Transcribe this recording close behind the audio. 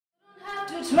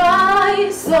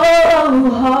try so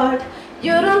hard.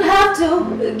 You don't have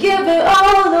to give it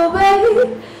all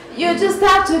away. You just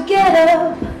have to get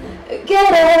up,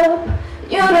 get up.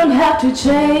 You don't have to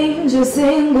change a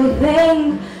single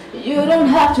thing. You don't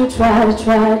have to try. You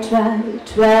don't have to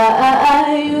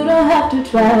try. You don't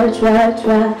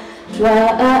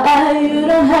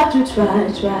have to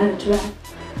try.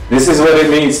 This is what it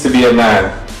means to be a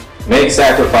man. Make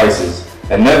sacrifices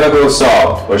and never go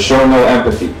soft or show no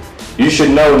empathy. You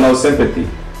should know no sympathy.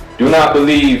 Do not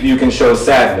believe you can show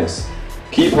sadness.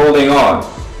 Keep holding on.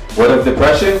 What of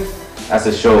depression? That's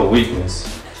a show of weakness.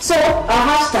 So our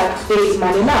hashtag today is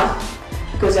man enough,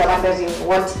 because we are wondering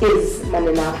what is man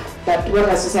enough. But what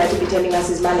has society been telling us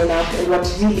is man enough, and what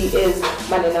really is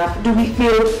man enough? Do we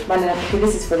feel man enough? Okay,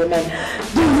 this is for the men.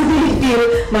 Do we really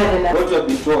feel man enough? What we have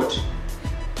been taught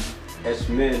as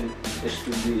men is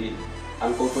to be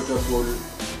uncomfortable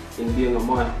in being a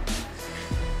man.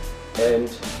 And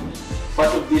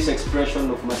part of this expression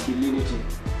of masculinity,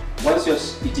 once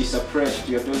it is suppressed,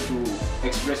 you are told to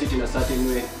express it in a certain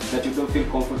way that you don't feel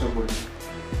comfortable.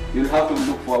 You'll have to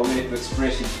look for a way to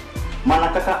express it.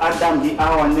 Manataka Adam di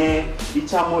awane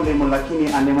ichamole mo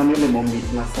lakini anemanele mo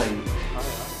mit nasai.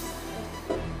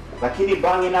 Lakini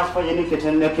bangi na fanyeni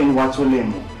keteneke nwachole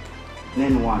mo.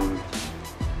 Nen wangi.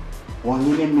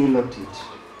 Wangine milotit.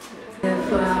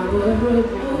 If I were a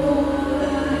boy,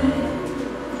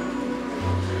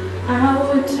 I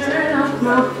would turn off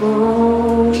my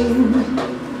phone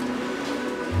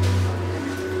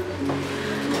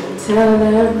and tell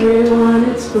everyone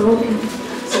it's broken,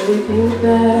 so they think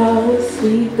that I was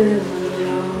sleeping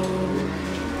alone.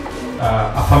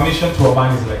 Affirmation to a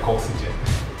man is like oxygen.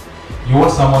 You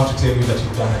want someone to tell you that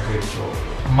you've done a great job.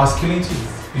 Masculinity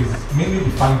is mainly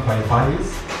defined by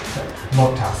values,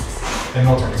 not tasks and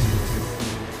not activities.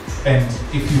 And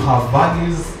if you have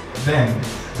values, then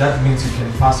that means you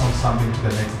can pass on something to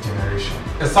the next generation.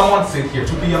 As someone said here,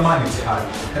 to be a man is hard.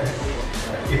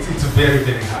 It's very,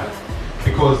 very hard.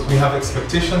 Because we have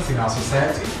expectations in our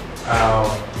society,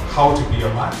 how to be a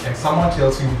man. And someone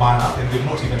tells you man up and they've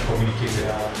not even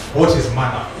communicated what is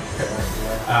man up.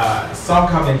 Some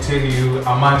come and tell you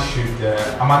a man should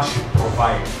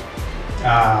provide.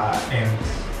 And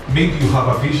maybe you have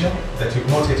a vision that you've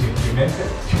not yet implemented,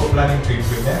 you're planning to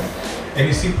implement. And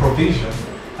you see provision.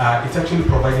 It's actually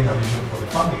providing a vision for the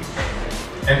family.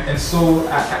 And so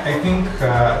I think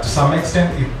to some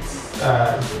extent it's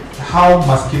how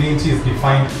masculinity is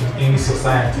defined in any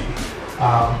society.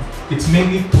 It's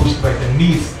mainly pushed by the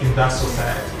needs in that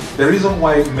society. The reason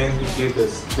why men behave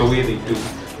the way they do,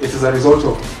 it is a result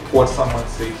of what someone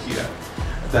said here,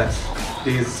 that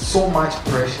there is so much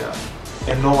pressure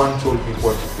and no one told me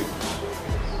what to do.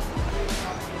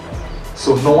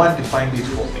 So no one defined it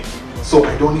for me. So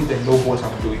I don't even know what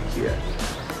I'm doing here.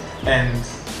 And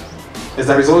as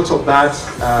a result of that,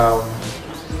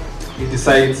 he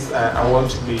decides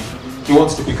he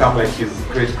wants to become like his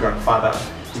great-grandfather.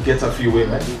 He gets a few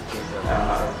women, he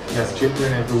has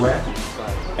children everywhere.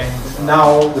 And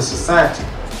now the society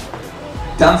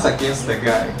turns against the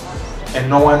guy, and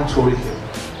no one told him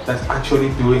that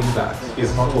actually doing that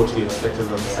is not what we expect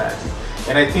as a society.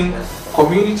 And I think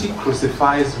community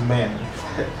crucifies men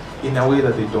in a way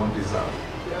that they don't deserve.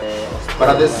 But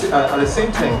at the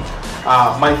same time,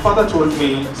 my father told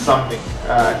me something.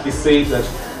 He said that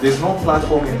there's no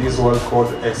platform in this world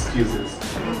called excuses.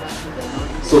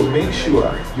 So make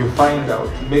sure you find out,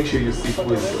 make sure you seek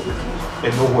wisdom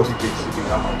and know what it takes to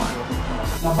become a man.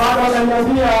 Na bado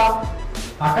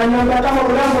akaniambia kama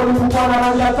mrembo ni kuwa na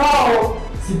rangi ya tao,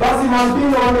 si basi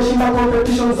Mampino wameshinda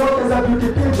competition zote za beauty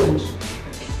pageant.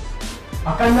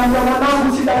 Akaniambia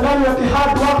mwanangu, sidangani ati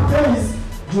hard work pays.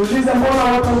 Jiulize mbona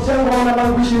watu mjengo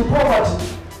wanalanguishi in poverty.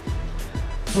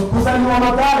 So kuzaliwa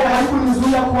Mathare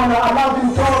haikunizuia kuwa na a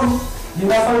loving tone.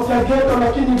 Nina sauti ya ghetto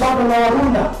lakini bado na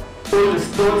warunda. All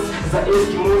stones za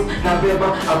Eskimos na beba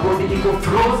a body iko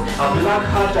froze, a black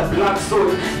heart, a black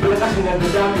soul, black ash in the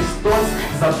dark stones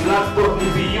za black thought ni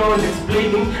beyond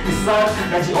explaining. Ni sad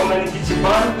najiona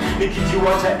nikijiban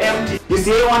nikijiwacha empty. You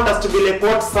see, I want us to be like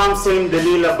what Samson in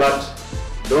Delilah, but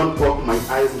don't poke my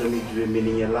eyes on it,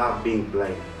 meaning your love being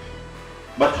blind.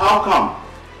 But how come?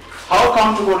 How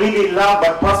come to really love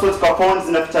but passwords kwa phones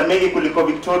zinaficha mengi kuliko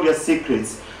Victoria's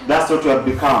Secrets? That's what we have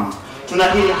become.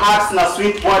 Tuna heal hearts na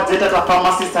sweet words, zeta ta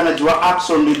pharmacist anajua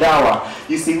action ni dawa.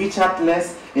 You see, we chat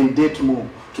less and date more.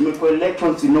 Tumekuwa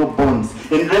electrons, you know, bonds.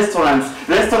 In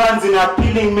restaurants in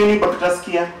appealing menu but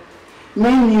utasikia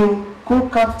menu,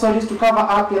 cook up stories to cover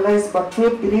up your lies, but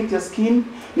truth beneath your skin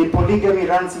ni polygamy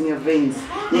runs in your veins.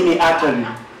 Nini artery.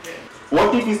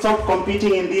 What if we stop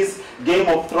competing in this Game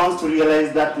of Thrones to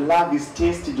realize that love is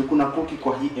tasty, jukuna cookie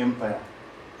kwa hii empire,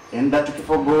 and that if we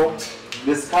forgo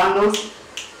the scandals,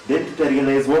 then to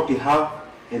realize what we have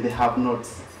and the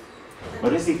have-nots.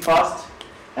 But you see, first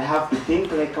I have to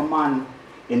think like a man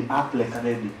and act like a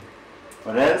lady,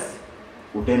 or else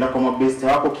utaenda kwa mabeste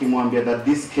wako kimwambia that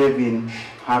this Kevin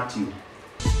hurt you.